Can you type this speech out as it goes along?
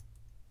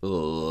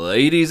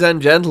Ladies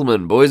and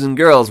gentlemen, boys and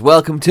girls,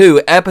 welcome to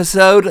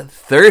episode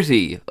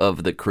 30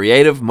 of the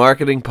Creative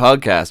Marketing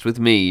Podcast with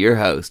me, your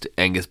host,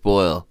 Angus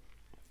Boyle.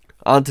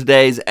 On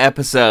today's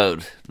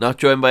episode, not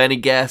joined by any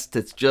guests,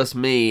 it's just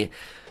me,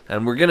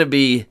 and we're going to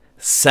be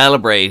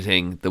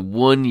celebrating the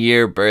 1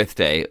 year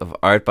birthday of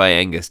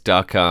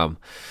artbyaengus.com.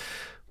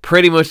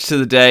 Pretty much to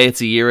the day,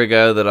 it's a year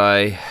ago that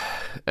I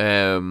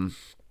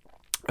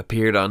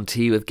appeared on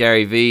Tea with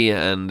Gary V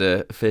and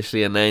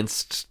officially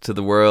announced to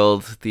the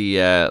world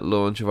the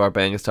launch of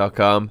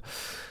artbyaengus.com.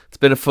 It's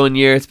been a fun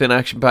year. It's been an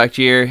action-packed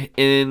year.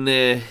 In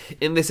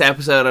this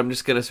episode, I'm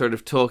just going to sort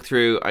of talk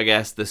through, I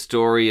guess, the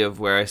story of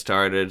where I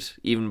started,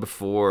 even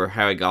before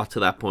how I got to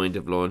that point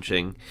of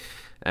launching.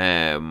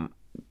 Sharing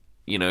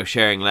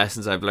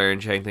lessons I've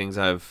learned, sharing things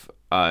I've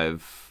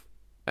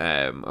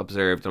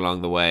observed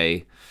along the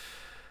way,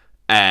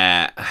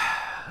 and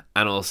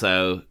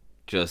also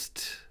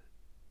just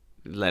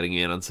letting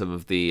you in on some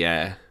of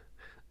the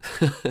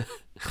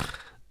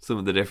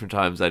different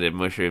times I did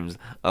mushrooms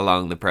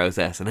along the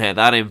process and how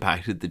that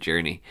impacted the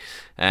journey.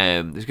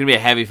 There's going to be a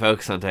heavy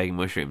focus on taking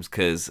mushrooms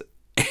because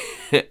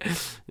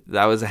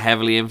that was a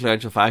heavily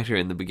influential factor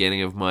in the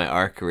beginning of my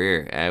art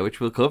career, which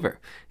we'll cover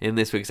in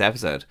this week's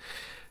episode.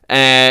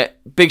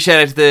 Big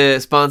shout out to the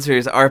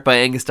sponsors,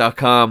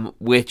 artbyaengus.com,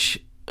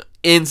 which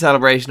in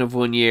celebration of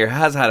 1 year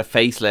has had a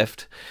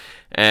facelift,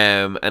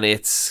 and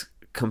it's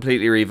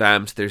completely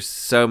revamped. There's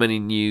so many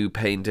new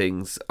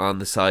paintings on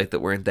the site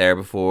that weren't there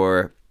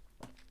before.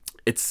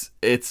 There's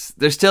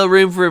still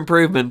room for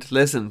improvement.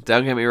 Listen,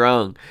 don't get me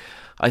wrong.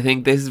 I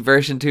think this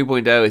version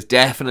 2.0 is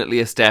definitely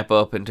a step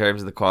up in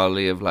terms of the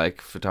quality of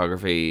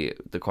photography,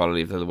 the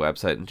quality of the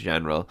website in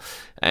general.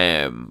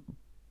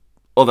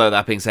 Although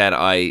that being said,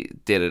 I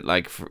did it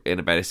in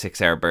about a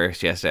 6-hour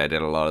burst yesterday. I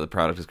did a lot of the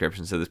product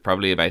description, so there's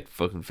probably about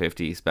fucking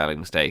 50 spelling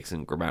mistakes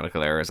and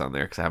grammatical errors on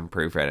there because I haven't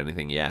proofread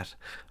anything yet.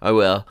 I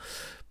will.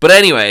 But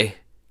anyway,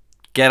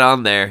 get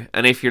on there.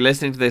 And if you're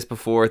listening to this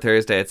before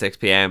Thursday at 6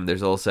 p.m,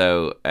 there's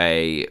also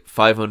a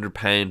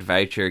 £500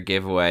 voucher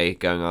giveaway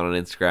going on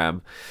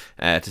Instagram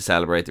to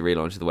celebrate the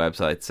relaunch of the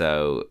website.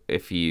 So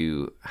if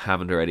you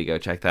haven't already, go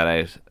check that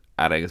out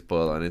at Angus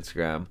Boyle on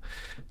Instagram.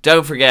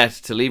 Don't forget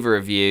to leave a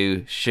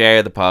review,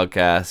 share the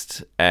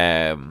podcast,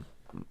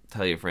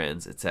 tell your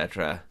friends,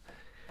 etc.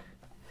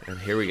 And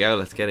here we go.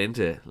 Let's get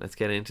into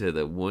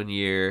the 1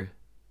 year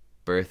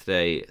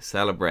birthday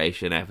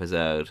celebration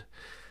episode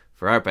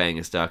for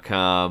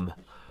artbyaengus.com.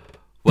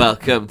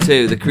 Welcome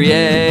to the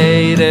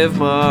Creative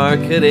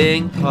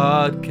Marketing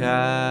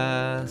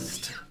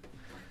Podcast.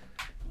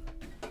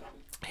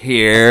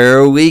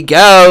 Here we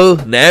go.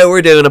 Now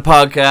we're doing a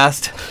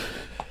podcast.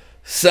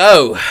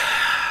 So,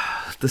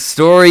 the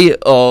story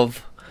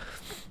of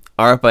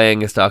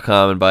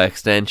artbyaengus.com and by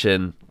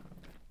extension,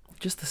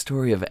 just the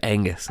story of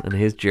Angus and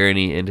his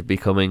journey into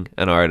becoming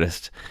an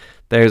artist.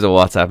 There's a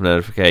WhatsApp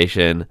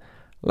notification.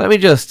 Let me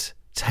just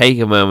take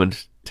a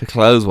moment to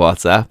close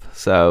WhatsApp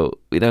so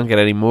we don't get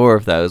any more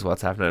of those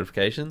WhatsApp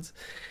notifications.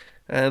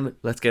 And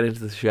let's get into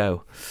the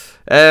show.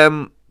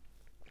 So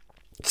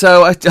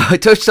I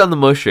touched on the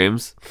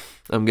mushrooms.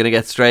 I'm going to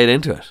get straight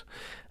into it.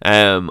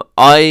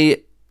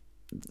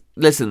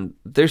 Listen,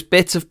 there's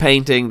bits of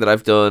painting that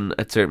I've done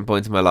at certain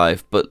points in my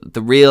life, but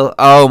the real...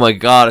 Oh my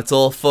god, it's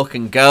all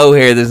fucking go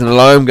here. There's an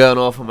alarm going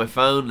off on my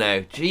phone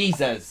now.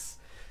 Jesus.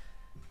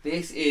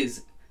 This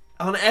is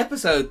on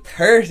episode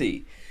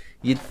 30.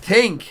 You'd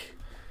think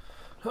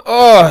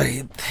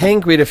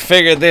we'd have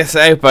figured this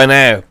out by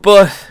now.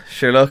 But,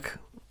 sure, look,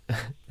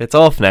 it's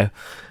off now.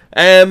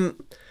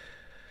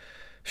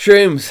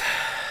 Shrooms.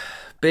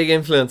 Big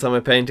influence on my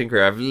painting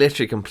career. I've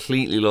literally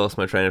completely lost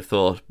my train of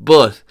thought.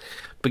 But...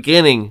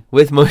 beginning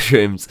with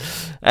mushrooms,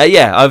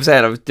 I've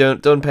said I've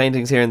done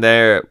paintings here and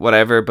there,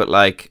 whatever, but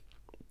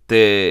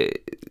the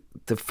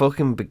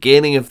fucking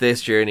beginning of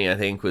this journey, I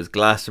think, was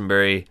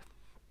Glastonbury,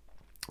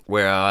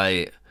 where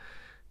I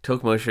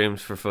took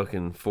mushrooms for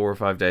fucking 4 or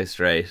 5 days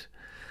straight.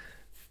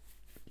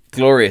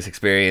 Glorious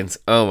experience.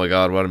 Oh my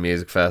god, what a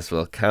music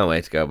festival! Can't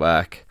wait to go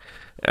back.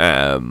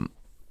 But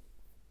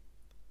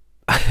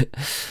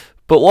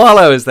while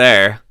I was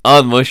there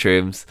on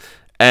mushrooms,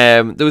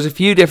 there was a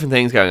few different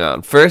things going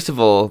on. First of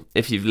all,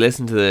 if you've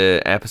listened to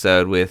the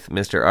episode with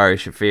Mr. Ari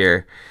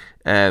Shafir,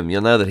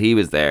 you'll know that he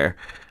was there.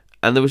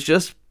 And there was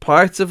just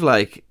parts of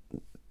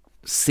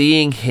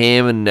seeing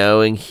him and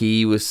knowing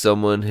he was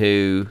someone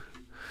who,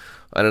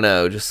 I don't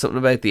know, just something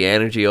about the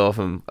energy of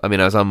him. I mean,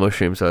 I was on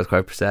mushrooms, so I was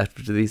quite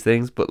perceptive to these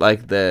things, but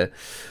the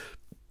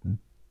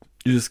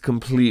just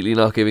completely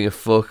not giving a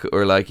fuck,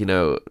 or not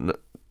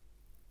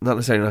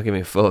necessarily not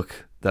giving a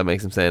fuck. That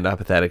makes him sound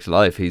apathetic to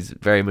life. He's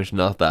very much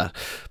not that.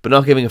 But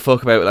not giving a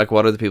fuck about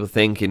what other people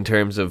think in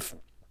terms of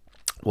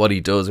what he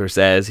does or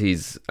says. He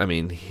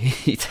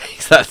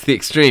takes that to the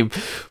extreme.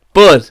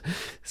 But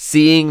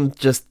seeing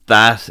just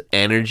that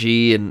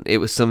energy, and it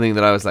was something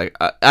that I was like,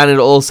 and it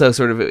also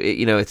sort of,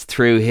 it's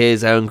through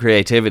his own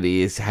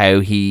creativity is how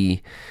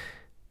he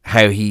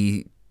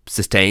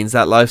sustains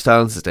that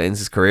lifestyle and sustains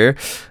his career.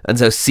 And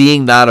so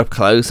seeing that up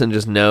close and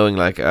just knowing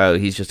like, oh,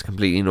 he's just a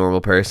completely normal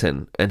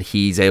person and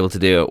he's able to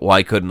do it,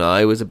 why couldn't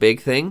I, was a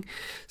big thing.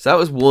 So that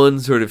was one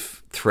sort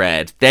of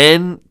thread.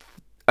 Then,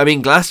 I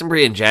mean,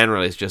 Glastonbury in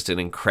general is just an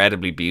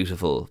incredibly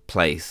beautiful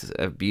place,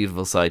 a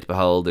beautiful sight to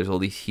behold. There's all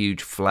these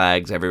huge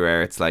flags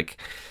everywhere. It's like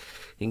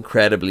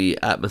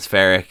incredibly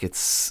atmospheric.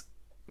 It's,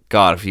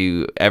 God, if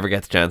you ever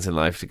get the chance in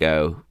life to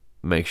go,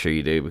 make sure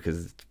you do,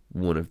 because it's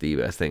one of the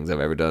best things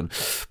I've ever done.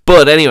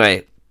 But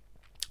anyway,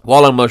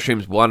 while on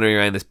mushrooms, wandering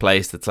around this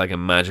place that's like a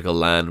magical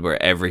land where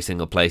every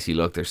single place you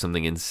look, there's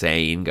something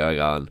insane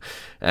going on.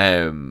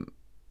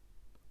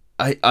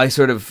 I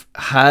sort of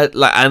had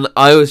like, and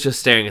I was just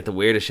staring at the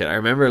weirdest shit. I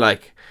remember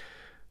like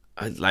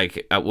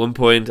at one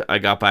point I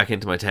got back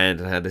into my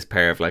tent and had this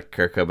pair of like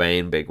Kurt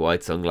Cobain big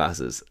white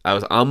sunglasses. I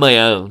was on my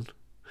own,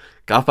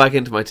 got back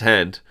into my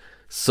tent,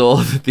 saw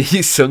that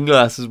these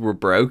sunglasses were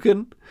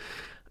broken,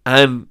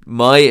 and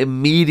my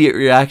immediate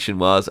reaction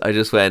was I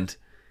just went,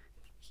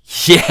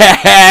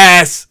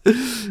 yes,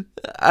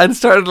 and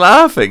started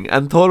laughing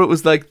and thought it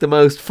was like the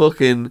most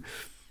fucking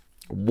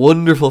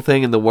wonderful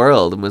thing in the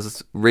world, and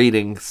was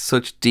reading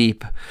such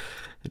deep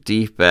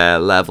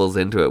levels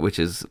into it, which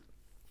is,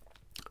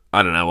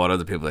 I don't know what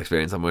other people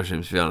experience on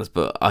mushrooms, to be honest,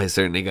 but I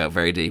certainly got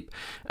very deep.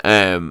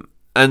 And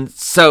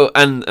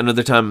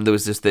another time there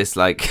was just this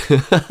like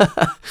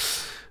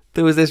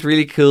there was this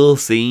really cool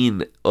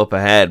scene up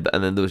ahead,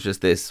 and then there was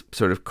just this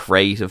sort of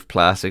crate of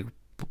plastic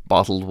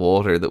bottled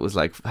water that was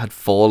like had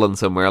fallen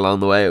somewhere along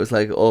the way. It was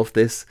like off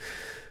this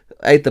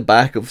out the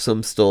back of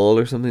some stall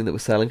or something that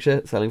was selling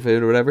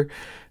food or whatever.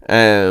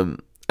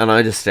 And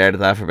I just stared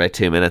at that for about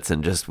 2 minutes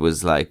and just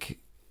was like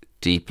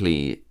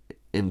deeply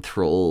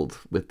enthralled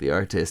with the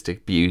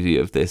artistic beauty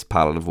of this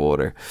pallet of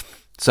water.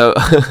 So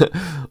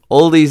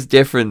all these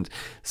different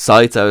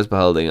sights I was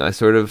beholding, I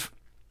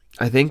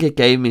think it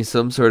gave me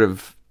some sort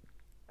of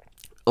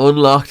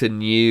unlocked a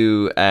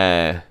new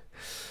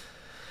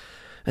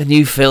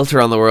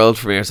filter on the world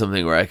for me, or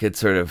something, where I could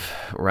sort of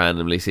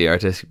randomly see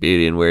artistic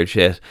beauty and weird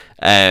shit,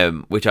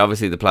 which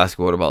obviously the plastic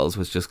water bottles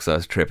was just because I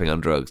was tripping on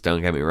drugs,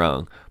 don't get me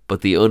wrong, but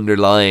the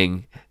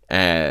underlying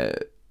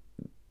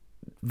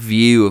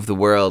view of the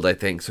world, I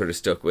think, sort of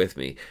stuck with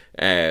me,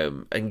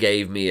 and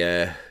gave me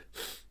an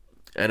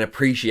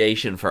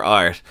appreciation for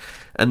art.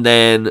 And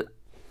then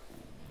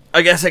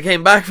I guess I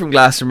came back from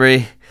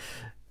Glastonbury.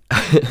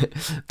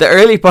 the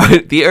early part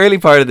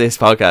of this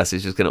podcast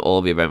is just going to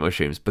all be about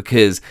mushrooms,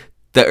 because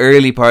the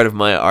early part of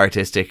my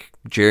artistic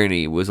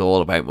journey was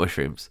all about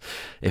mushrooms,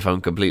 if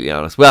I'm completely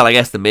honest. Well, I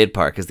guess the mid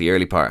part, because the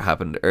early part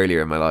happened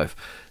earlier in my life.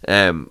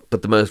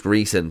 But the most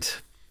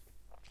recent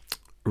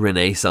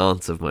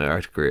renaissance of my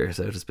art career,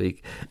 so to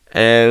speak.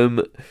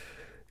 So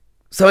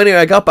anyway,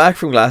 I got back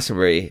from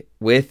Glastonbury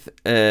with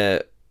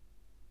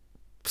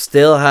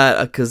still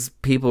had, because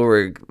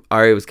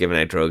Ari was giving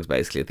out drugs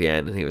basically at the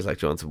end, and he was like,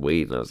 do you want some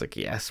weed? And I was like,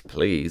 yes,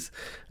 please.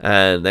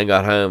 And then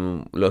got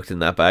home, looked in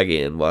that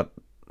baggie, and what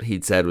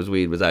he'd said was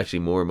weed was actually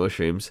more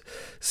mushrooms.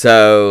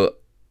 So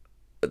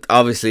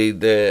obviously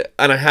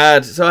I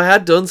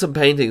had done some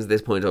paintings at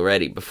this point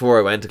already before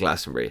I went to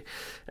Glastonbury,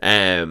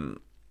 but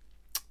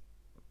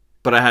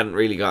I hadn't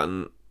really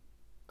gotten,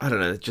 I don't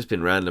know, it's just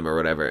been random or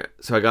whatever.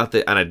 So I got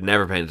and I'd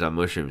never painted on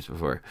mushrooms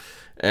before.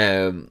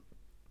 I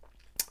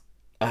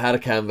had a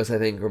canvas, I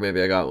think, or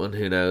maybe I got one,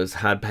 who knows,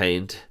 had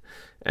paint.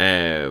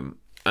 And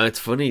it's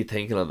funny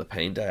thinking on the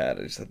paint I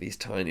just had these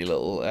tiny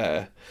little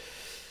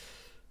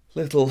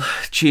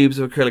tubes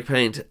of acrylic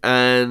paint.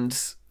 And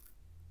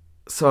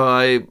so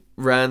I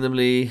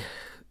randomly,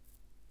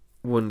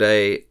 one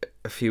day,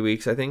 a few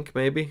weeks, I think,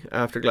 maybe,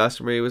 after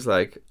Glastonbury, was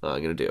like, oh,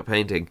 I'm going to do a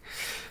painting.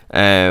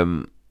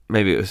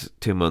 Maybe it was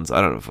 2 months, I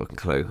don't have a fucking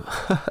clue.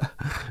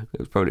 It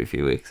was probably a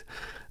few weeks.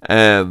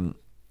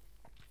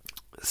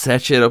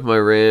 Set shit up in my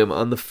room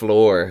on the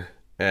floor,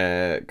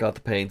 got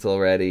the paints all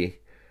ready,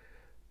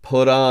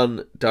 put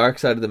on Dark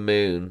Side of the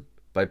Moon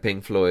by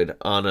Pink Floyd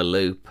on a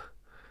loop,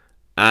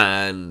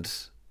 or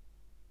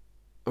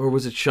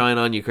was it Shine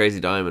On You Crazy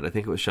Diamond? I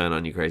think it was Shine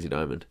On You Crazy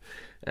Diamond.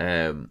 Put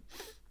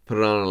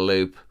it on a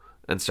loop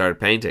and started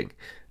painting,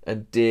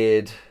 and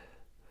God,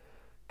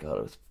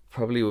 it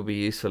probably would be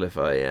useful if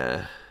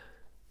I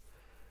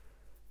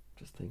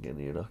just thinking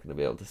you're not going to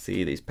be able to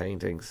see these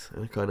paintings,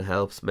 and it kind of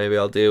helps. Maybe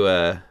I'll do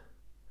an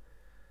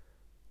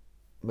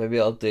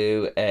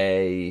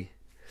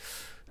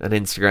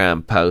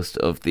Instagram post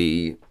of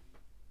the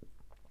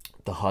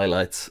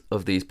highlights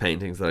of these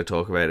paintings that I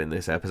talk about in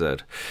this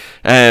episode.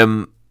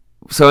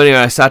 So anyway,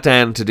 I sat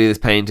down to do this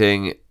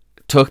painting,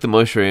 took the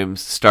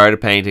mushrooms,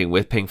 started painting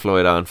with Pink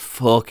Floyd on.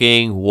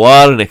 Fucking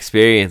what an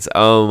experience!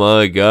 Oh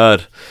my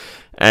god.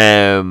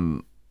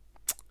 And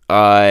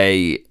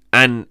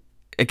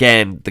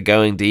again, the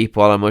going deep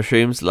while on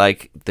mushrooms,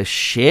 like the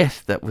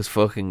shit that was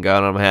fucking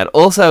going on in my head.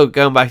 Also,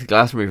 going back to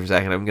Glastonbury for a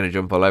second, I'm going to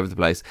jump all over the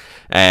place.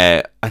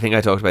 I think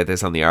I talked about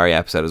this on the Ari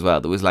episode as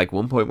well. There was like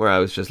one point where I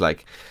was just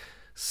like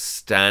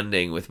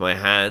standing with my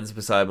hands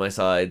beside my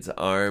sides,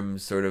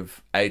 arms sort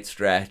of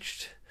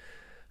outstretched,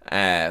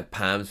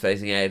 palms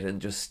facing out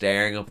and just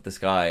staring up at the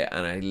sky,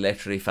 and I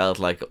literally felt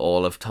like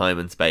all of time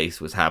and space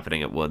was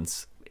happening at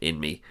once in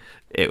me.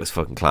 It was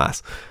fucking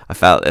class. I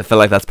felt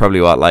like that's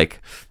probably what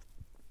like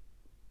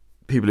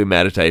people who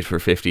meditate for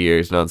 50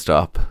 years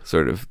non-stop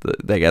sort of,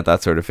 they get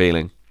that sort of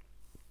feeling.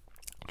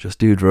 Just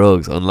do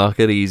drugs, unlock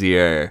it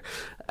easier.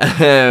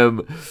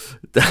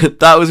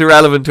 That was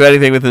irrelevant to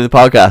anything within the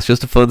podcast,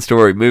 just a fun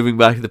story. Moving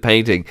back to the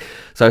painting,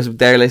 so I was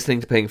there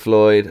listening to Pink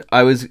Floyd.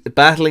 I was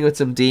battling with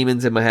some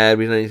demons in my head.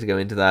 We don't need to go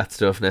into that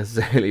stuff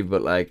necessarily,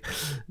 but like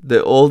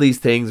all these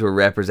things were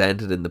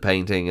represented in the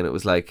painting, and it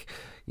was like,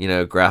 you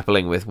know,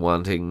 grappling with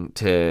wanting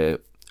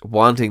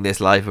this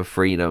life of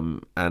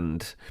freedom,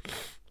 and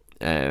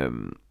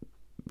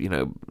you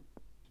know,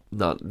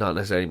 not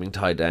necessarily being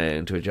tied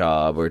down to a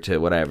job or to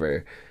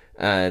whatever,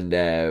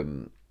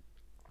 and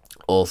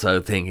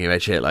also thinking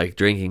about shit like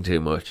drinking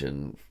too much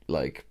and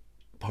like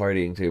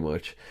partying too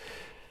much.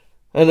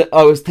 And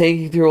I was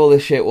thinking through all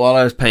this shit while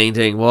I was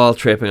painting, while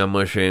tripping on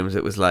mushrooms.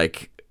 It was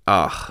like,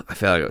 I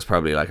feel like it was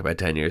probably like about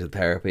 10 years of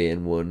therapy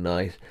in one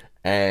night.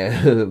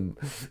 And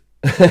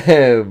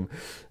so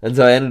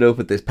I ended up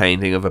with this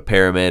painting of a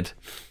pyramid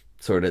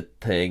sort of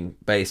thing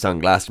based on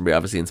Glastonbury,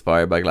 obviously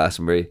inspired by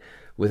Glastonbury,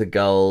 with a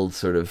gold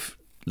sort of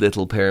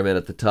little pyramid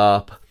at the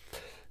top.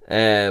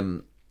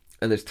 And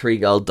there's 3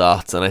 gold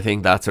dots, and I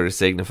think that sort of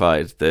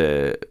signified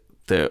the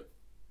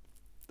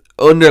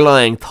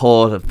underlying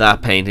thought of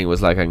that painting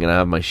was like, I'm gonna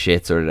have my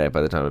shit sorted out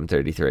by the time I'm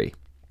 33.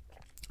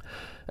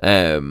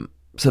 So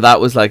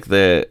that was like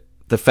the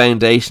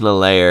foundational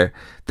layer.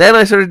 Then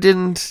I sort of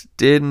didn't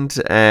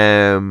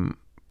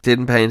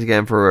paint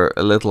again for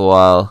a little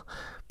while,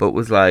 but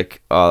was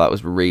like, oh, that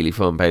was really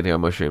fun painting on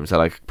mushrooms. So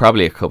like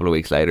probably a couple of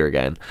weeks later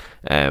again,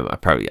 I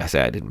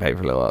say I didn't paint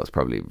for a little while. It was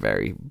probably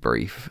very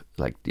brief.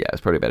 Like, yeah, it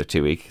was probably about a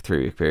 3 week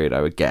period,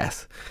 I would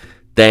guess.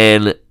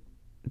 Then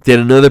did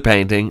another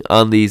painting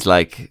on these,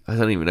 like, I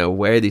don't even know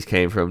where these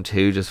came from.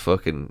 2 just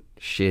fucking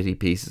shitty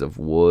pieces of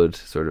wood,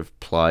 sort of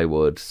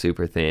plywood,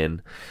 super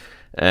thin.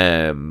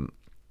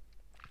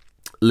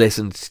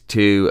 Listened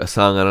to a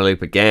song on a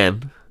loop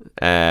again,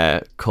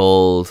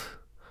 called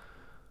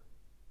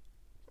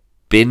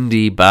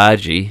Bindi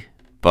Baji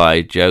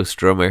by Joe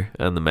Strummer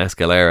and the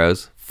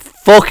Mescaleros.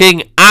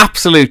 Fucking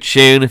absolute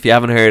tune. If you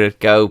haven't heard it,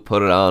 go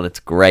put it on.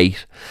 It's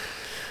great.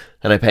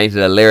 And I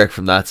painted a lyric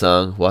from that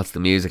song. What's the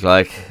music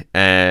like?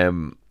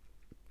 Again,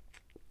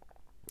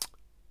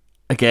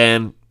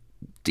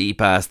 deep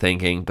ass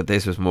thinking, but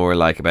this was more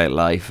like about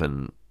life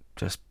and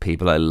just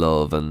people I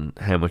love and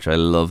how much I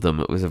love them.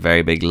 It was a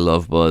very big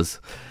love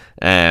buzz.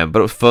 But it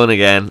was fun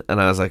again,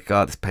 and I was like,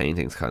 God, this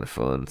painting's kind of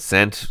fun.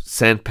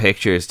 Sent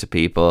pictures to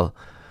people.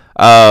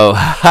 Oh,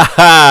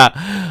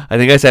 I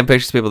think I sent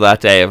pictures to people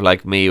that day of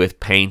like me with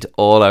paint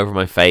all over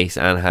my face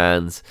and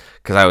hands,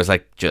 because I was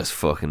like just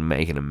fucking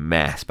making a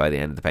mess by the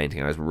end of the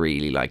painting. I was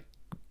really like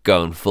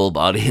going full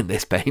body in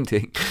this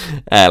painting,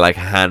 like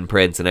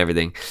handprints and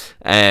everything.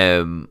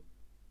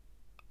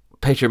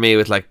 Picture me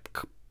with like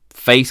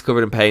face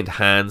covered in paint,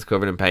 hands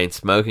covered in paint,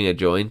 smoking a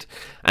joint,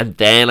 and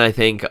then I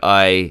think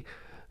and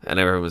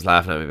everyone was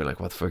laughing at me, being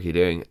like, what the fuck are you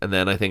doing? And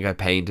then I think I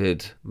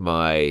painted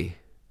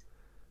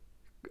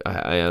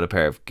I own a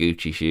pair of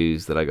Gucci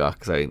shoes that I got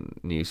because I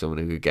knew someone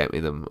who could get me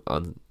them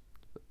on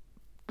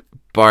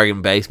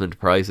bargain basement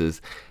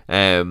prices.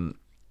 So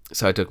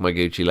I took my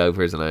Gucci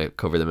loafers and I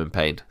covered them in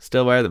paint.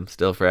 Still wear them,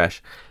 still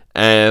fresh.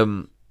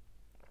 But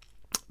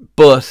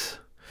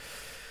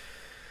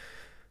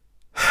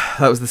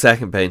that was the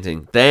second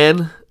painting.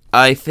 Then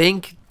I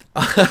think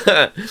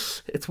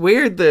it's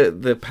weird,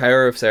 the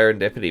power of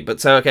serendipity. But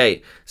so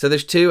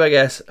there's 2, I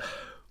guess.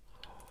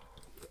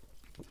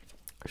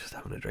 Just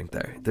having a drink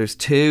there. There's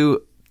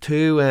two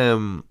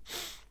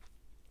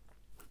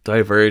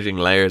diverging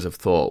layers of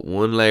thought.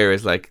 One layer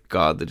is like,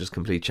 God, the just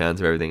complete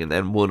chance of everything, and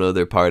then one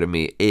other part of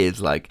me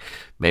is like,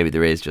 maybe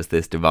there is just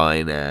this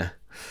divine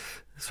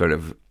sort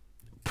of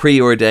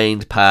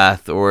preordained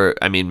path, or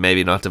I mean,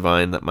 maybe not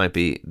divine, that might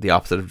be the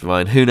opposite of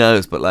divine, who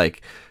knows, but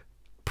like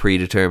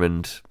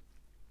predetermined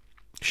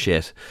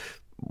shit,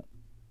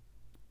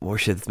 more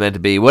shit that's meant to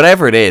be,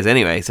 whatever it is.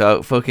 Anyway,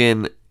 so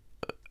fucking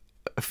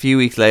a few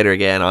weeks later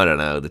again, I don't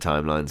know the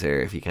timelines here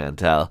if you can't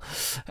tell,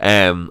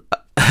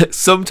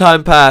 some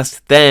time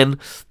passed, then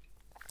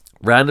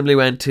randomly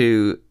went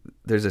to,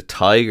 there's a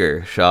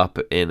Tiger shop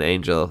in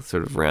Angel,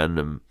 sort of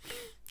random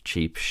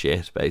cheap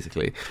shit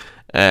basically,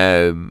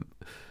 and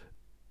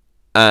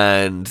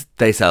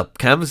they sell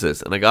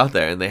canvases, and I got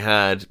there and they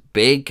had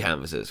big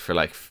canvases for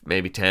like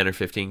maybe 10 or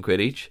 15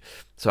 quid each.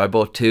 So I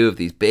bought 2 of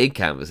these big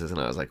canvases, and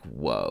I was like,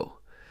 whoa,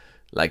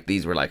 like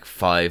these were like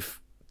 5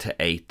 to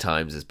 8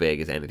 times as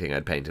big as anything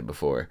I'd painted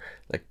before,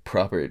 like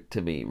proper,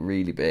 to me,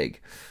 really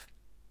big.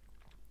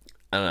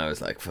 And I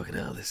was like, fucking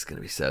hell, this is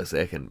gonna be so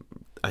sick. And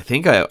I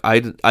think I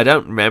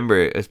don't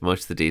remember as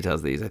much the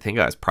details of these. I think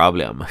I was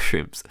probably on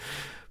mushrooms,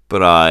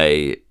 but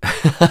I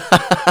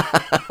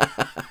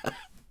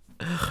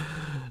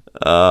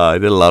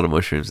did a lot of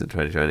mushrooms in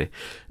 2020.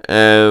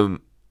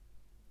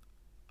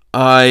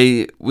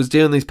 I was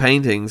doing these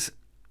paintings.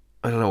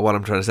 I don't know what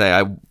I'm trying to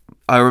say.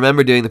 I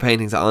remember doing the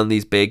paintings on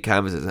these big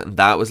canvases, and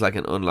that was like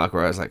an unlock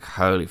where I was like,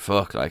 holy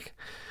fuck, like,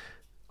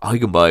 I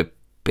can buy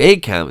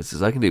big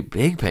canvases, I can do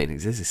big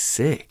paintings, this is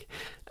sick.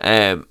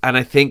 And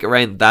I think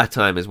around that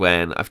time is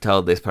when, I've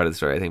told this part of the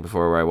story I think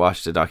before, where I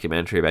watched a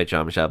documentary about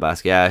Jean-Michel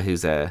Basquiat,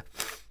 who's a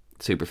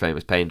super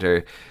famous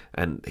painter,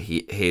 and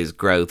his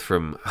growth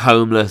from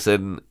homeless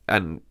and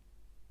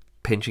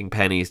pinching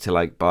pennies to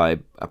like buy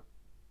a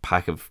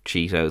pack of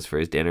Cheetos for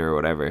his dinner or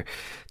whatever,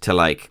 to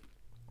like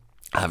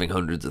having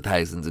hundreds of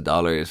thousands of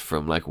dollars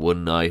from like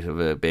one night of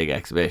a big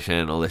exhibition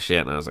and all this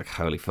shit. And I was like,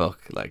 holy fuck,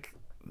 like,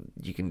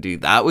 you can do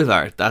that with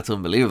art, that's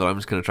unbelievable. I'm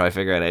just going to try to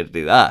figure out how to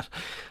do that.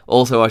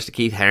 Also watched the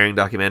Keith Haring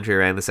documentary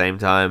around the same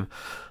time.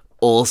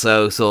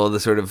 Also saw the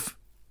sort of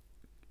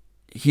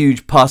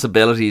huge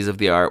possibilities of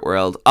the art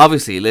world.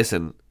 Obviously,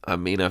 listen, I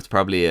mean, it's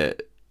probably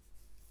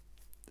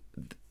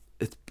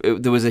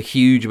there was a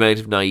huge amount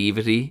of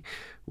naivety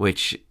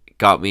which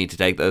got me to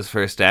take those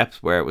first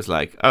steps, where it was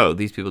like, oh,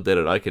 these people did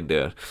it, I can do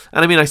it.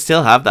 And I mean, I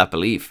still have that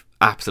belief,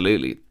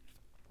 absolutely.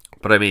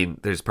 But I mean,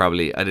 there's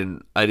probably, I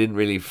didn't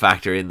really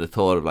factor in the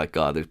thought of like,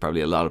 God, there's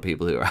probably a lot of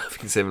people who are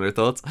having similar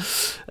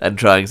thoughts and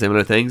trying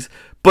similar things.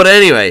 But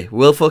anyway,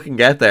 we'll fucking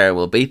get there and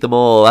we'll beat them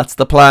all. That's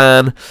the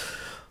plan.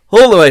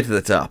 All the way to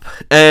the top.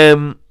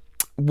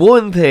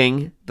 One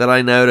thing that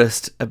I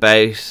noticed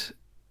about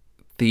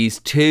these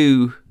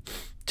two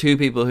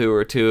people who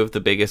were two of the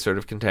biggest sort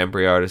of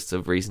contemporary artists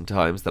of recent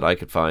times that I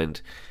could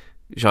find,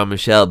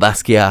 Jean-Michel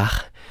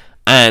Basquiat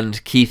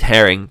and Keith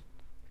Haring,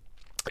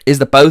 is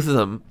that both of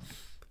them,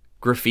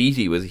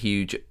 graffiti was a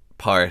huge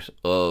part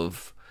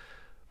of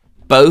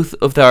both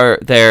of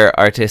their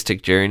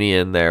artistic journey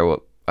and their,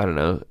 I don't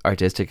know,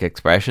 artistic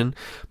expression,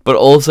 but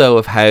also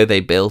of how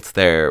they built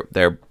their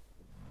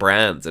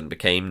brands and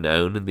became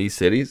known in these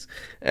cities.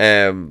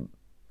 And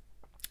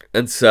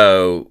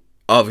so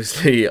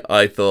obviously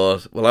I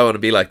thought, well, I want to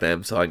be like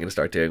them, so I'm going to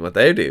start doing what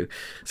they do.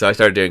 So I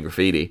started doing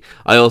graffiti.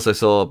 I also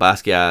saw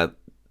Basquiat,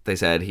 they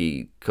said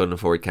he couldn't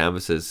afford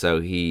canvases, so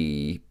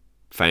he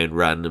found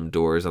random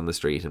doors on the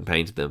street and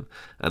painted them.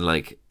 And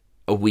like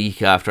a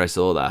week after I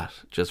saw that,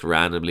 just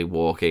randomly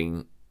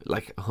walking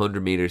like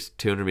 100 meters,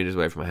 200 meters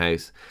away from my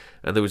house,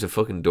 and there was a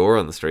fucking door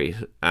on the street,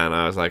 and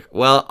I was like,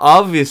 well,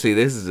 obviously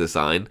this is a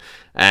sign.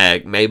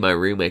 Made my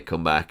roommate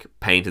come back,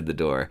 painted the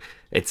door.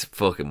 It's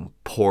fucking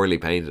poorly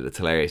painted, it's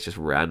hilarious, just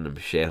random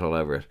shit all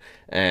over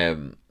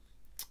it,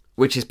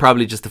 which is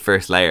probably just the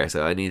first layer,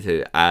 so I need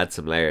to add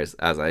some layers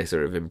as I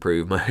sort of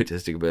improve my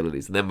artistic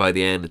abilities, and then by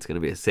the end it's going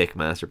to be a sick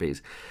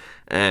masterpiece.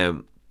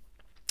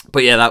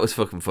 But yeah, that was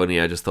fucking funny.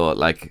 I just thought,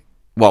 like,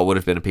 what would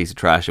have been a piece of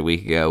trash a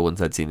week ago,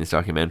 once I'd seen this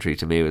documentary,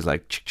 to me was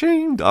like,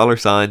 ching, dollar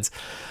signs.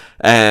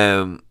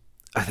 I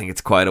think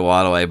it's quite a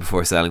while away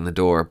before selling the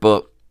door,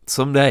 but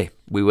someday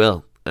we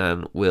will,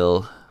 and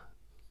we'll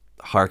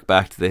hark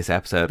back to this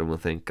episode and we'll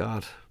think,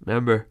 God,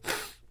 remember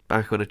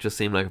back when it just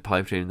seemed like a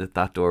pipe dream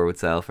that door would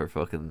sell for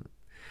fucking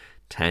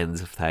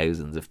tens of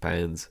thousands of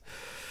pounds.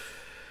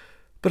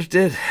 But it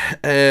did.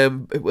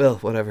 It will,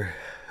 whatever.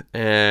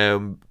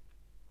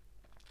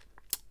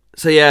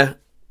 So yeah,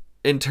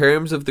 in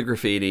terms of the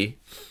graffiti,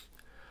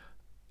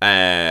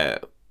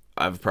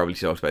 I've probably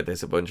talked about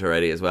this a bunch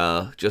already as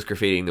well, just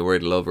graffitiing the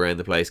word love around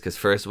the place, because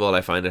first of all,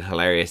 I find it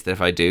hilarious that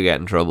if I do get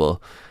in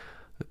trouble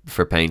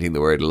for painting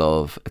the word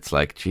love, it's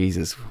like,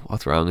 Jesus,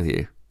 what's wrong with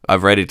you?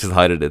 I've already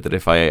decided it that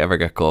if I ever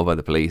get caught by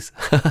the police,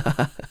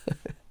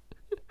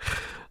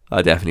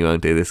 I definitely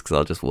won't do this because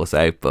I'll just wuss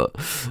out, but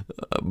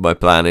my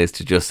plan is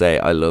to just say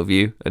I love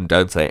you and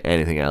don't say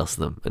anything else to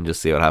them and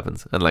just see what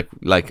happens. And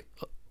like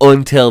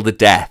until the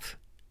death.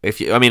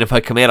 If I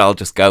commit, I'll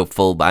just go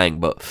full bang,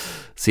 but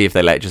see if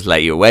they let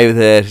you away with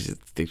it,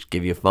 they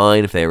give you a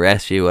fine, if they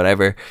arrest you,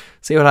 whatever,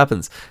 see what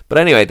happens. But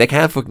anyway, they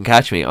can't fucking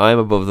catch me. I'm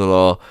above the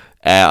law.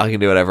 I can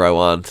do whatever I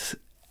want.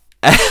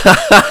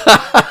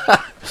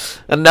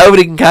 And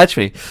nobody can catch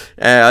me.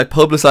 I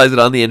publicise it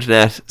on the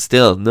internet,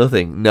 still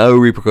nothing, no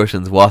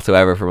repercussions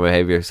whatsoever for my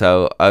behaviour.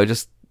 So I would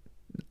just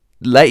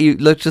let you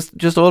look,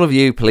 just all of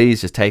you,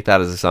 please just take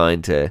that as a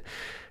sign to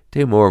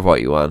do more of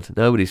what you want.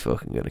 Nobody's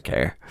fucking gonna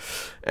care.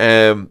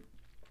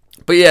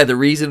 But yeah, the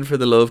reason for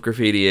the love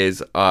graffiti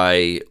is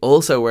I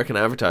also work in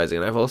advertising,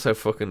 and I've also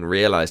fucking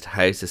realised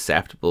how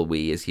susceptible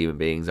we as human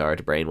beings are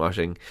to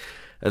brainwashing.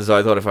 And so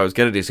I thought, if I was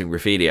going to do some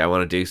graffiti, I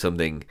want to do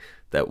something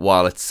that,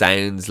 while it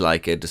sounds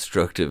like a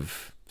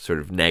destructive, sort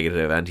of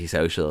negative,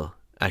 antisocial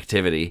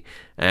activity,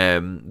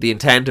 the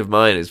intent of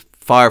mine is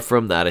far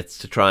from that. It's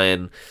to try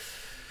and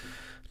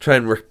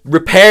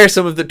repair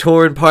some of the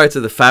torn parts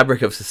of the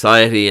fabric of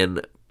society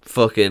and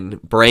fucking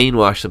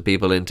brainwash some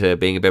people into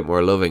being a bit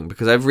more loving.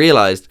 Because I've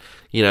realised,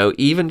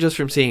 even just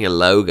from seeing a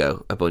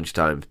logo a bunch of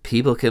times,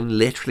 people can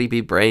literally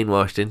be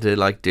brainwashed into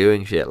like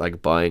doing shit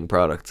like buying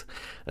products.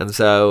 And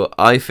so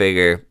I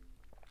figure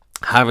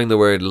having the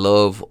word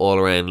love all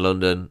around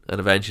London and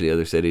eventually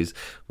other cities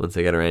once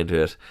they get around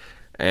to it,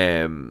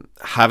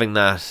 having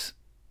that,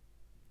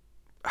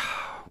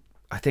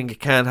 I think it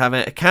can't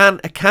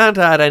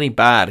add any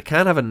bad. It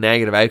can't have a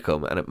negative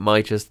outcome, and it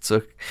might just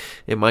sort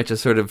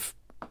of,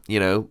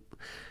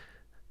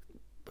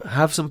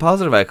 have some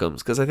positive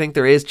outcomes, because I think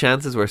there is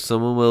chances where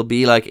someone will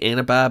be like in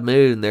a bad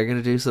mood and they're going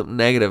to do something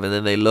negative, and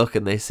then they look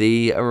and they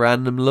see a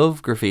random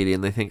love graffiti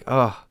and they think,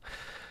 oh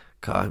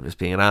God, I'm just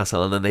being an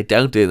asshole, and then they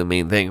don't do the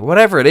mean thing,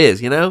 whatever it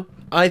is, you know.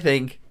 I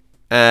think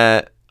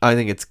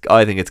it's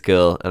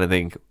cool, and I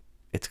think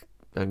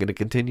I'm going to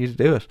continue to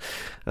do it,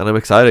 and I'm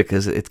excited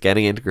because it's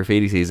getting into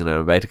graffiti season and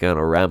I'm about to go on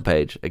a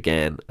rampage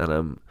again,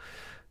 and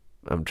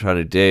I'm trying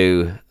to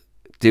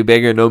do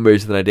bigger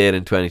numbers than I did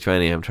in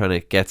 2020. I'm trying to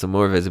get some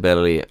more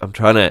visibility. I'm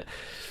trying to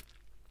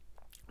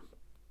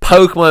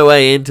poke my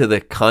way into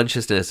the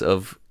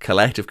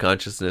collective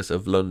consciousness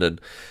of London,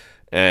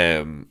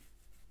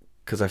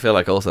 because I feel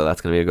like also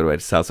that's going to be a good way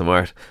to sell some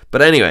art.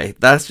 But anyway,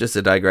 that's just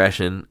a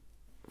digression.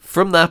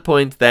 From that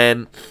point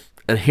then,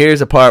 and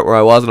here's a part where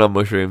I wasn't on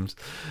mushrooms,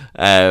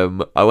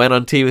 I went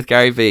on Tea with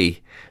Gary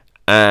V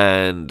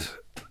and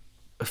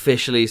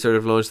officially sort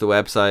of launched the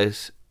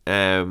website.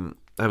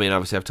 I mean,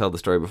 obviously I've told the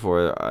story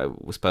before. I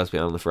was supposed to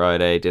be on the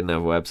Friday, didn't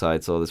have a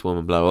website, saw this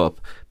woman blow up,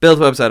 built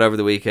a website over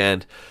the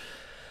weekend,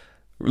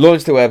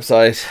 launched the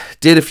website,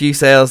 did a few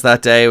sales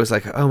that day. It was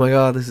like, oh my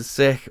God, this is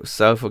sick. It was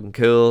so fucking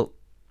cool.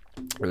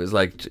 It was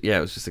like, yeah,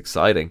 it was just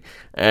exciting.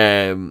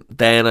 Then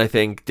I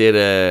think did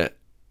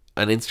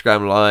an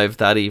Instagram live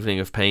that evening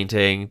of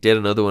painting, did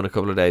another one a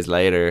couple of days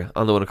later.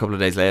 On the one a couple of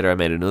days later, I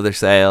made another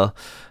sale.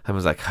 I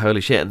was like,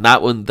 holy shit. And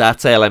that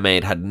sale I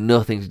made had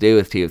nothing to do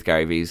with Tea with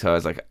Gary V. So I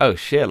was like, oh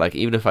shit, like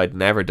even if I'd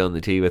never done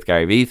the Tea with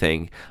Gary V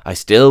thing, I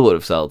still would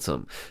have sold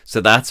some.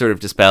 So that sort of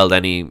dispelled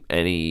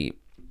any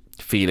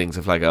feelings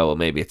of like, oh well,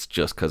 maybe it's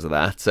just because of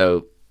that.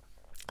 So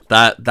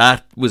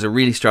that was a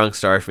really strong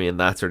start for me, and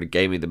that sort of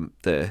gave me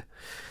the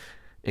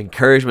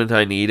encouragement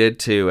I needed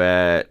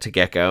to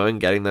get going,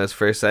 getting those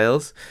first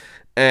sales.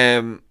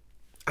 And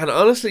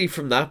honestly,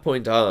 from that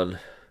point on,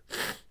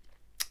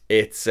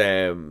 it's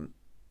been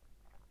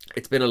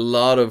a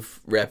lot of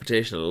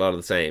repetition, a lot of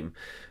the same,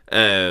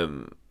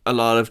 a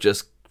lot of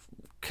just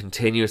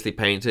continuously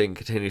painting,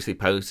 continuously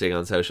posting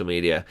on social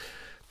media.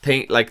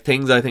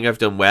 Things I think I've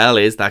done well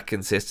is that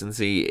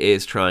consistency,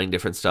 is trying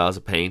different styles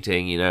of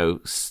painting, you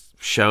know,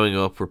 showing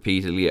up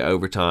repeatedly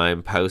over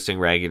time, posting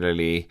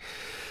regularly.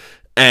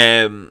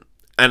 And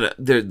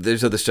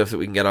there's other stuff that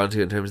we can get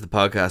onto in terms of the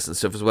podcast and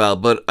stuff as well.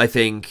 But I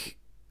think,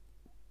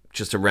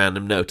 just a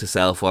random note to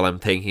self while I'm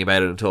thinking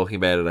about it and talking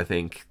about it, I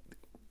think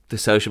the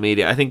social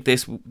media, I think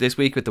this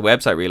week with the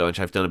website relaunch,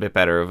 I've done a bit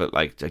better of it,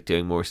 like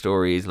doing more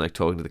stories and like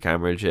talking to the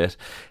camera and shit.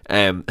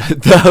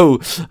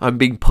 Though I'm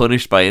being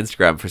punished by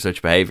Instagram for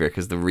such behaviour,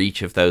 because the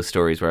reach of those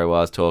stories where I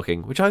was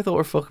talking, which I thought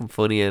were fucking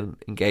funny and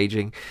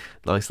engaging,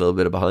 nice little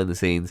bit of behind the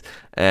scenes,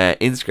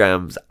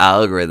 Instagram's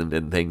algorithm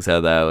didn't think so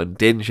though, and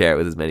didn't share it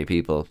with as many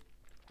people.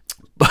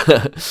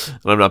 And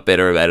I'm not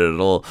bitter about it at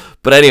all.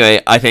 But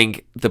anyway, I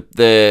think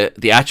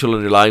the actual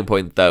underlying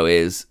point though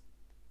is,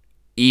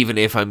 even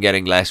if I'm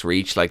getting less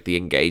reach, like the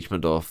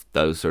engagement of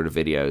those sort of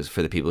videos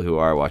for the people who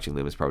are watching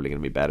them is probably going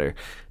to be better.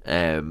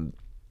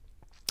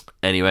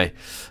 Anyway,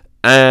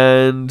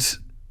 and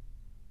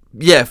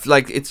yeah,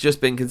 like it's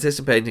just been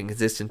consistent painting,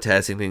 consistent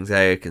testing things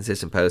out,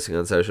 consistent posting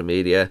on social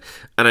media.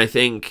 And I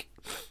think,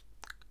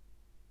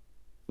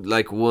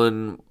 like,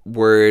 one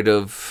word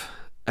of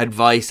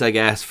advice, I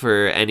guess,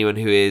 for anyone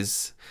who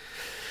is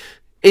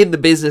in the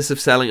business of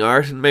selling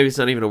art, and maybe it's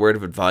not even a word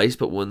of advice,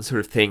 but one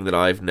sort of thing that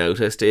I've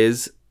noticed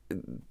is,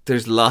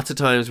 there's lots of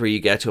times where you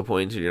get to a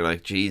point and you're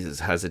like,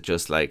 Jesus, has it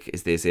just like,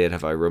 is this it?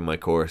 Have I run my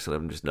course and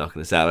I'm just not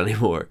going to sell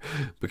anymore?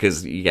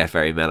 Because you get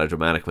very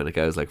melodramatic when it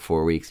goes like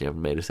 4 weeks and you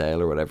haven't made a sale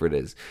or whatever it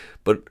is.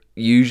 But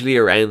usually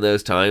around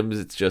those times,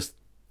 it's just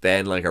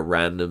then like a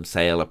random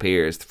sale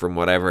appears from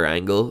whatever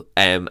angle,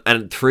 and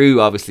through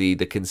obviously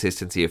the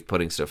consistency of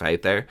putting stuff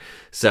out there.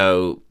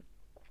 So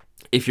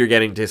if you're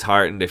getting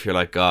disheartened, if you're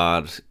like,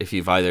 God, if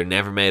you've either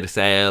never made a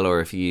sale, or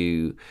if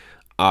you've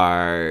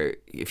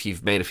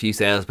made a few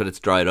sales but it's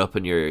dried up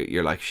and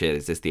you're like, shit,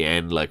 is this the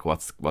end? Like,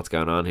 what's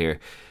going on here?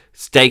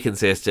 Stay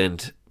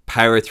consistent,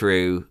 power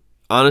through.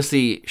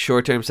 Honestly,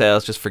 short-term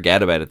sales, just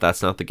forget about it.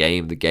 That's not the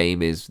game. The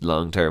game is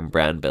long-term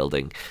brand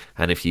building.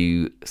 And if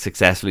you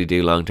successfully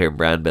do long-term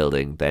brand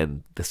building,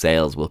 then the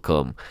sales will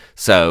come.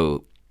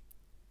 So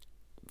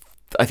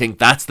I think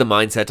that's the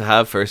mindset to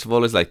have, first of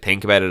all, is like,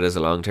 think about it as a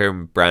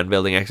long-term brand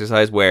building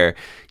exercise where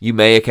you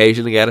may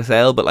occasionally get a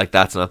sale, but like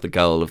that's not the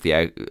goal of the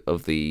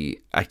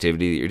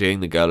activity that you're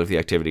doing. The goal of the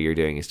activity you're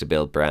doing is to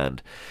build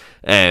brand.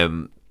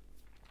 And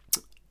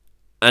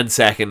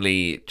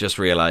secondly, just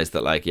realize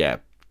that, like, yeah,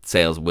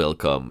 sales will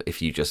come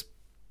if you just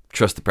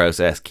trust the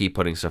process, keep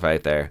putting stuff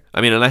out there.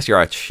 I mean, unless your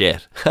art's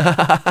shit.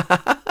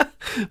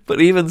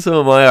 But even some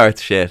of my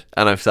art's shit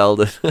and I've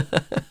sold it.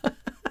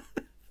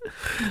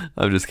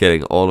 I'm just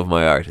kidding. All of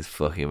my art is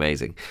fucking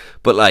amazing.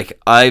 But like,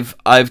 I've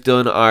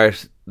done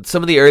art.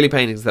 Some of the early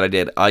paintings that I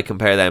did, I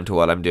compare them to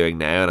what I'm doing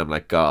now, and I'm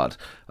like, God,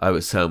 I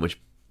was so much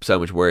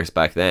worse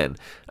back then.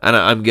 And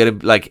I'm gonna,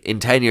 like, in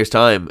 10 years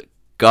time,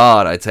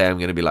 God, I'd say I'm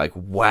gonna be like,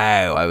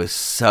 wow, I was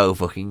so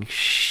fucking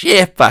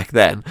shit back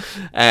then.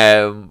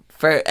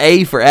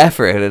 for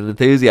effort and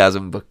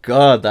enthusiasm, but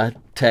God, that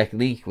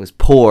technique was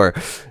poor.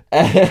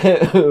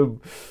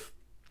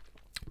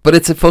 But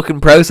it's a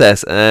fucking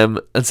process, and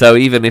so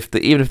even if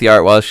the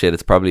art was shit,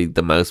 it's probably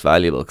the most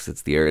valuable because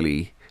it's the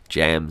early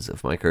gems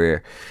of my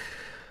career.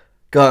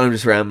 God, I'm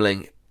just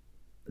rambling.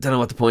 Don't know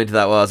what the point of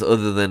that was,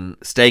 other than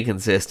stay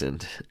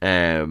consistent,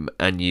 and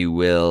you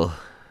will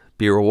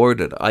be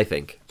rewarded, I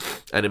think.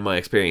 And in my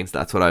experience,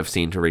 that's what I've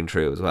seen to ring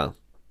true as well.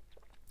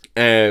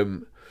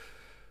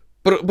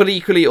 But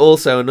equally,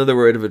 also another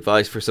word of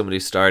advice for somebody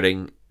who's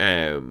starting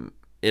in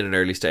an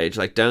early stage,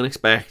 like, don't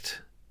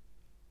expect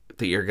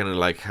that you're gonna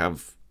like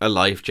have a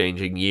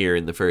life-changing year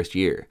in the first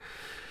year.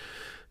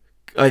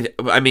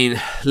 I mean,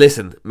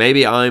 listen,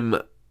 maybe I'm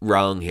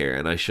wrong here,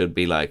 and I should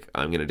be like,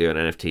 I'm gonna do an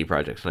NFT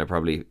project, and I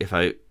probably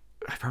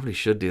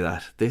should do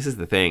that. This is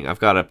the thing. I've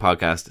got a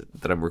podcast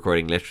that I'm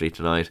recording literally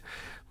tonight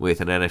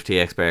with an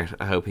NFT expert.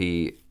 I hope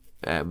he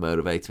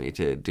motivates me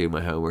to do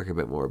my homework a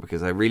bit more,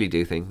 because I really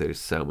do think there's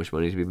so much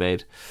money to be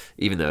made,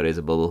 even though it is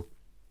a bubble.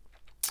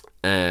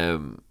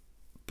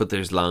 But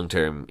there's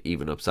long-term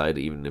even upside,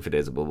 even if it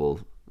is a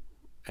bubble.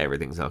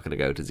 Everything's not going to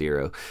go to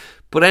zero.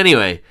 But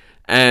anyway,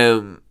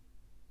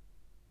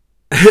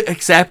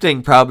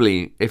 accepting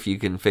probably, if you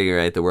can figure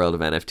out the world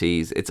of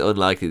NFTs, it's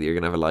unlikely that you're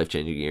going to have a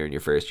life-changing year in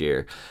your first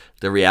year.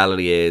 The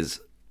reality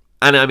is,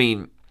 and I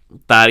mean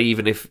that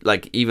even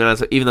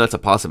though it's a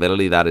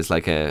possibility, that is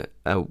like a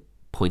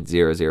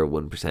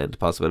 0.001%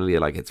 possibility.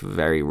 Like, it's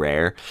very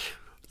rare.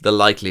 The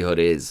likelihood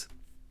is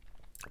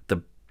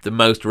the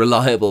most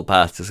reliable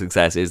path to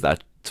success is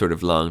that sort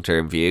of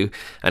long-term view,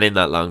 and in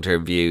that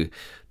long-term view,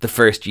 the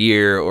first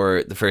year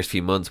or the first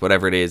few months,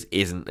 whatever it is,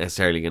 isn't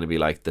necessarily going to be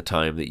like the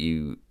time that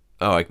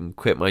I can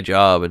quit my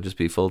job and just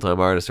be a full-time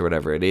artist or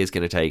whatever. It is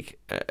going to take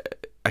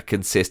a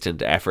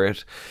consistent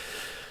effort.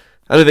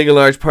 And I think a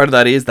large part of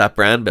that is that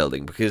brand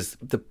building, because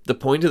the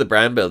point of the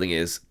brand building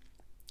is,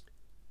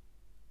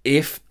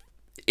 if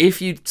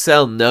you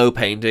sell no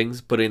paintings,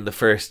 but in the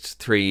first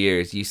 3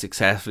 years you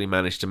successfully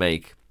manage to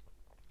make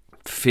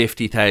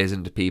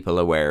 50,000 people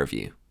aware of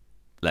you,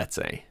 let's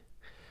say,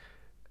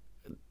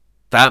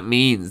 that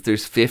means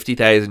there's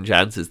 50,000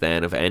 chances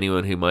then of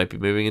anyone who might be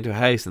moving into a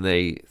house and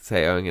they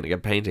say, oh, I'm going to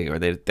get painting, or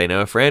they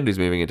know a friend who's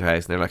moving into a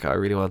house and they're like, oh, I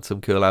really want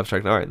some cool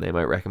abstract art, and they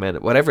might recommend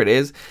it. Whatever it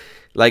is,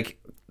 like,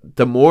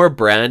 the more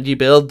brand you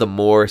build, the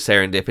more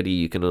serendipity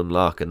you can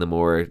unlock, and the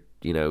more,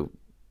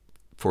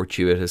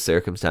 fortuitous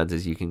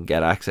circumstances you can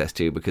get access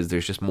to, because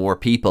there's just more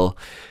people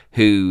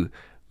who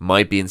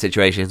might be in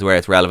situations where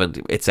it's relevant,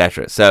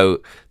 etc.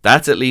 So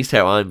that's at least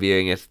how I'm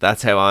viewing it.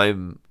 That's how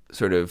I'm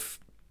sort of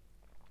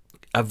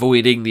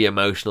avoiding the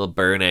emotional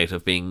burnout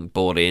of being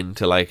bought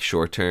into like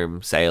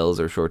short-term sales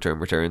or short-term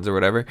returns or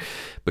whatever,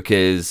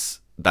 because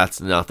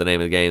that's not the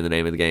name of the game. The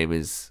name of the game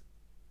is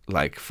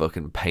like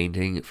fucking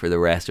painting for the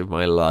rest of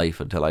my life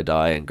until I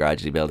die, and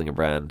gradually building a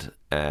brand,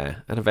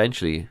 and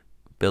eventually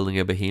building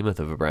a behemoth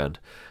of a brand,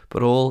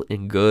 but all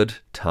in good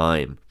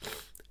time.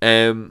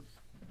 From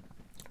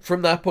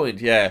that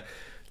point, yeah,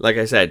 like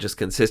I said, just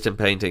consistent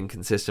painting,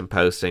 consistent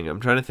posting. I'm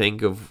trying to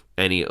think of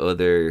any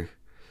other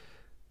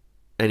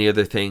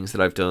things that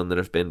I've done that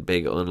have been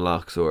big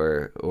unlocks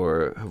or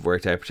have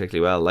worked out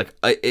particularly well. Like,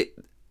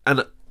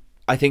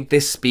 I think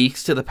this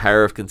speaks to the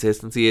power of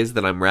consistency, is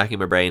that I'm racking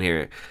my brain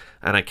here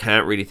and I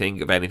can't really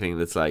think of anything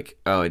that's like,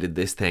 oh, I did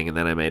this thing and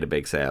then I made a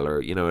big sale,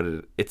 or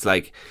it's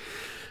like,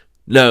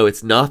 no,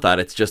 it's not that.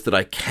 It's just that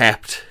I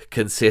kept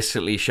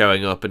consistently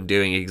showing up and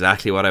doing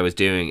exactly what I was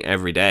doing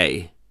every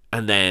day,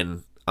 and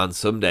then on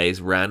some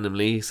days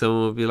randomly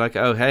someone would be like,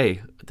 oh,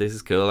 hey, this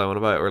is cool, I want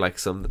to buy it. Or like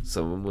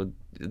someone would,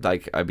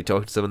 like, I'd be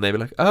talking to someone, they'd be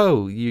like,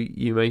 oh,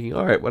 you making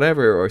art,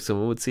 whatever. Or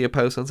someone would see a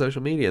post on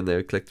social media and they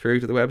would click through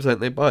to the website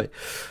and they'd buy.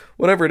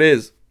 Whatever it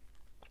is,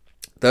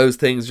 those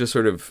things just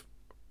sort of,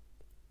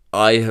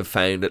 I have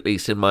found, at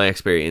least in my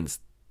experience,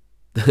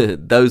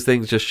 those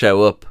things just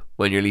show up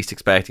when you're least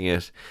expecting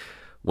it,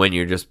 when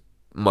you're just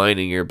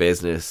minding your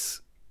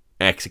business,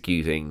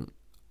 executing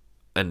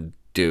and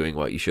doing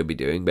what you should be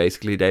doing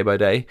basically day by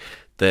day.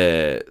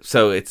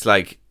 So it's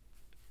like,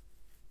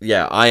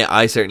 yeah,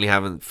 I certainly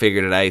haven't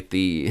figured it out,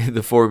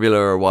 the formula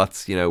or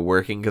what's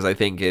working, because I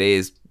think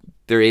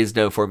there is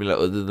no formula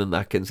other than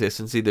that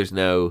consistency. There's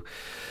no,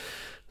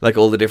 like,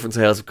 all the different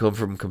sales have come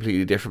from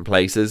completely different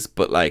places,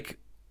 but like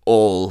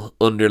all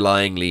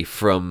underlyingly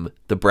from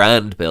the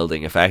brand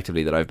building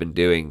effectively that I've been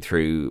doing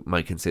through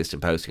my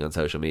consistent posting on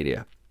social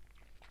media.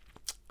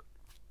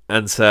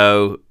 And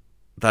so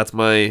that's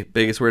my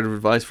biggest word of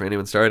advice for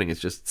anyone starting, is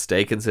just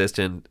stay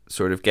consistent,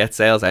 sort of get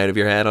sales out of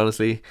your head,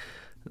 honestly.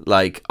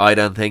 Like, I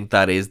don't think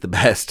that is the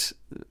best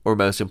or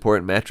most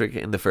important metric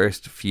in the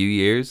first few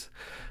years.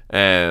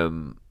 I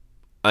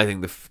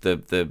think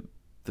the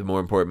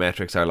more important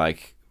metrics are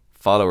like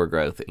follower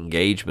growth,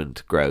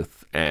 engagement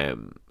growth,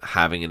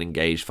 having an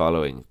engaged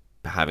following,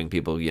 having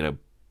people,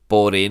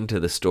 bought into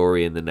the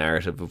story and the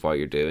narrative of what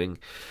you're doing.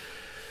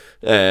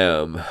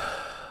 And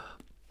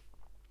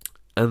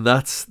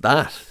that's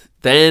that.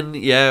 Then,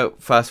 yeah,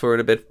 fast forward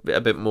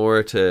a bit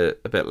more to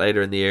a bit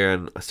later in the year,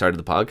 and I started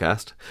the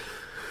podcast,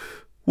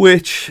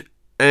 which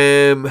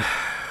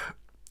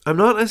I'm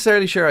not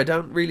necessarily sure. I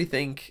don't really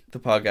think the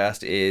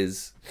podcast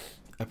is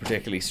a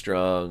particularly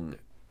strong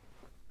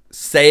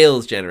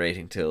sales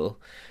generating tool.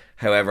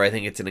 However, I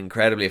think it's an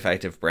incredibly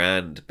effective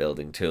brand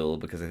building tool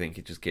because I think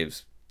it just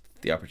gives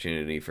the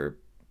opportunity for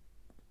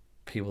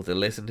people to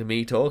listen to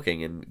me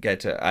talking and get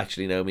to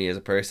actually know me as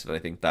a person. I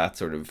think that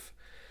sort of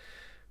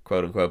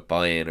quote unquote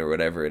buy-in or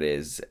whatever it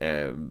is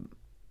a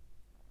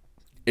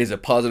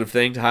positive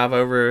thing to have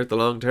over the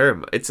long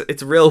term.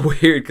 It's real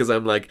weird because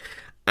I'm like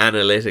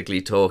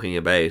analytically talking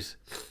about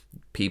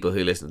people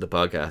who listen to the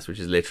podcast, which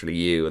is literally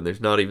you, and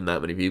there's not even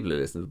that many people who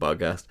listen to the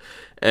podcast.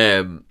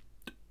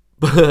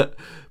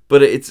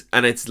 But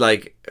it's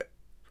like,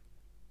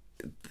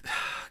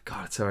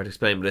 God, it's so hard to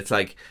explain, but it's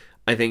like,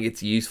 I think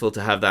it's useful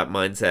to have that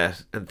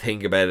mindset and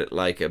think about it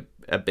like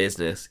a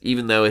business,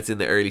 even though it's in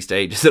the early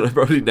stages, and I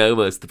probably know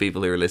most of the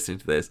people who are listening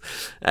to this.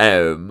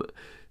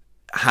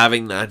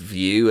 Having that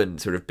view and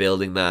sort of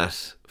building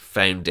that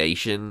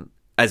foundation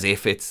as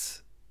if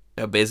it's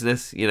a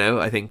business, you know,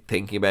 I think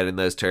thinking about it in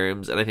those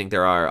terms, and I think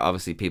there are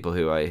obviously people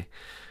who I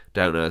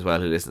don't know as well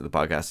who listen to the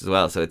podcast as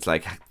well, so it's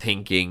like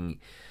thinking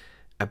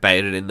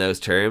about it in those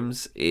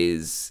terms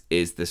is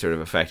the sort of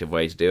effective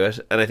way to do it.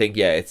 And I think,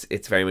 yeah,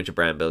 it's very much a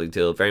brand building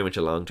tool, very much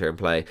a long-term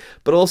play,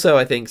 but also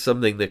I think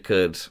something that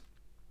could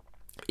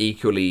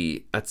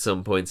equally at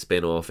some point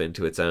spin off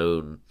into its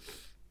own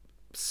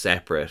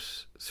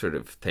separate sort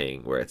of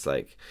thing where it's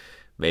like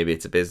maybe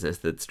it's a business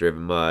that's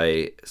driven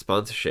by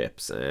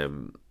sponsorships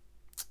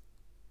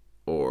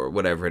or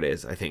whatever it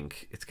is. I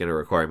think it's going to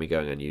require me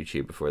going on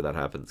YouTube before that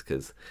happens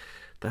because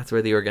that's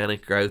where the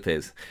organic growth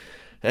is.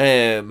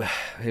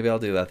 Maybe I'll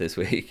do that this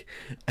week.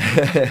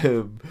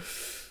 And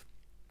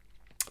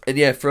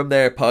yeah, from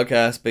there,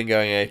 podcast, been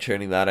going out,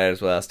 churning that out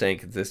as well, staying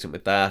consistent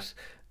with that.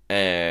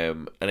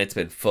 And it's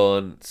been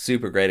fun,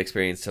 super great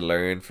experience to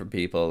learn from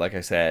people. Like I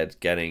said,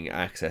 getting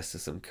access to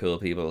some cool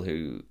people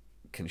who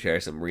can share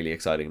some really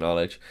exciting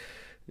knowledge.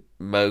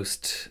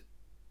 Most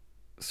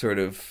sort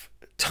of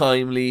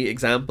timely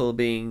example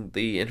being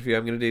the interview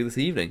I'm going to do this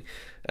evening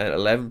at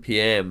 11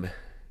 p.m.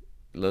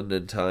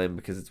 London time,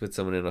 because it's with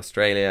someone in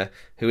Australia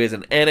who is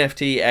an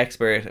NFT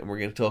expert, and we're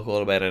going to talk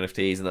all about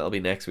NFTs, and that'll be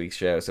next week's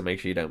show, so make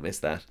sure you don't miss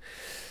that.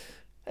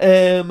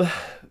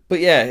 But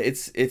yeah,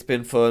 it's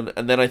been fun.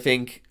 And then I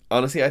think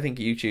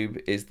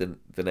YouTube is the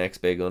next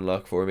big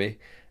unlock for me.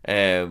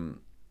 I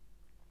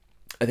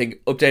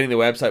think updating the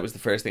website was the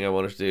first thing I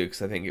wanted to do,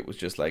 because I think it was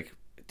just like,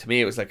 to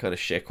me it was like kind of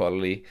shit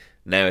quality.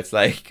 Now it's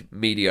like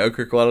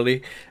mediocre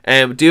quality.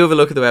 Do have a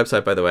look at the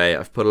website, by the way.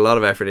 I've put a lot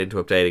of effort into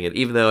updating it,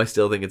 even though I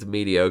still think it's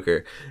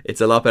mediocre.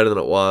 It's a lot better than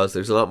it was.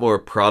 There's a lot more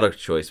product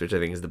choice, which I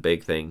think is the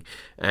big thing.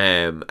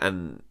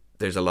 And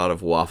there's a lot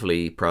of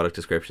waffly product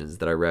descriptions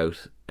that I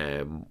wrote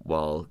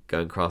while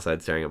going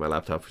cross-eyed staring at my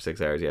laptop for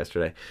 6 hours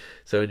yesterday.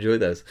 So enjoy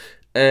those.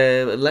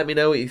 And let me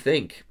know what you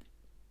think.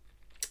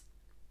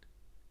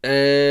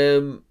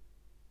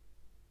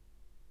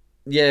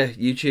 Yeah,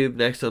 YouTube,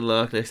 next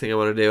unlock, next thing I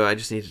want to do. I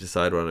just need to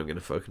decide what I'm going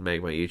to fucking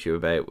make my YouTube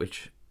about,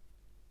 which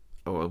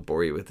I won't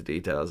bore you with the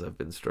details. I've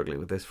been struggling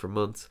with this for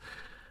months.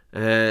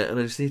 And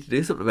I just need to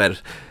do something about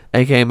it.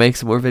 AKA make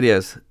some more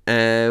videos.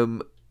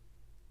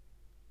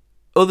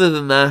 Other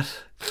than that,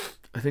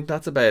 I think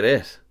that's about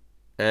it.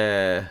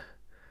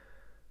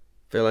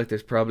 Feel like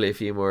there's probably a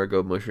few more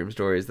good mushroom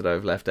stories that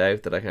I've left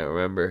out that I can't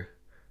remember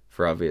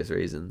for obvious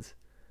reasons.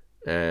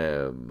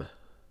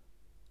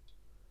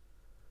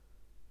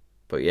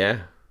 But yeah.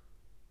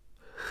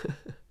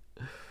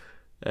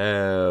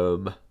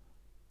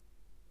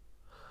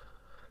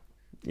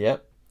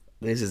 Yep.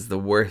 This is the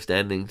worst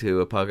ending to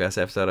a podcast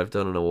episode I've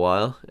done in a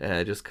while.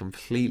 Just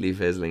completely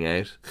fizzling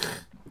out.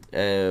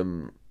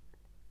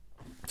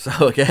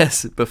 So I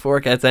guess before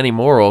it gets any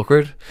more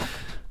awkward,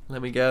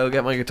 let me go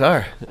get my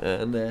guitar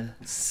and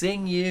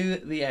sing you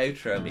the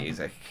outro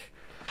music.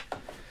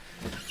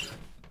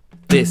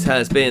 This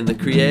has been the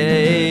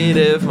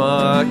Creative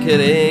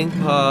Marketing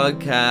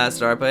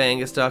Podcast,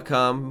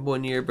 artbyaengus.com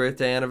 1 year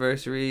birthday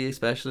anniversary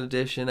special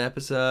edition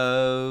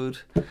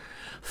episode.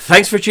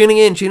 Thanks for tuning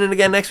in. Tune in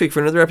again next week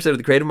for another episode of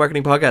the Creative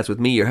Marketing Podcast with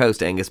me, your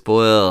host, Angus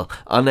Boyle.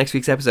 On next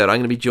week's episode, I'm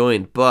going to be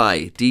joined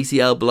by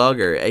DCL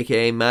blogger,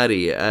 aka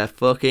Maddie, a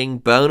fucking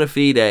bona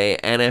fide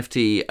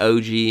NFT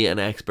OG and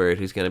expert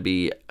who's going to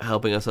be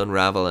helping us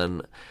unravel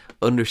and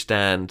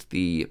understand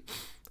the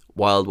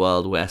wild,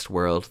 wild west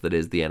world that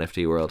is the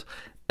NFT world.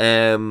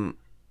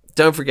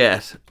 Don't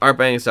forget,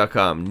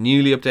 artbyaengus.com,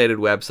 newly updated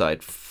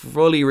website,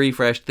 fully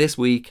refreshed this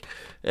week.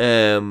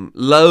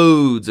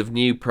 Loads of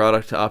new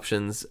product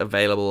options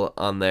available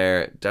on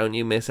there. Don't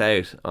you miss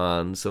out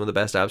on some of the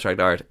best abstract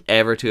art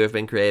ever to have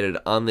been created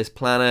on this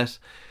planet.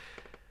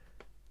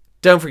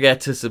 Don't forget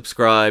to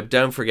subscribe.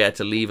 Don't forget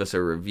to leave us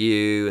a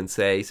review and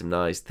say some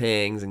nice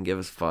things and give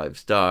us 5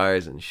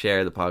 stars and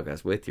share the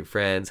podcast with your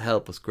friends.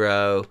 Help us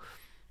grow.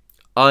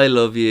 I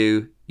love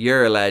you.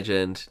 You're a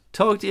legend.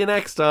 Talk to you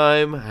next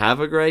time.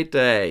 Have a great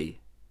day.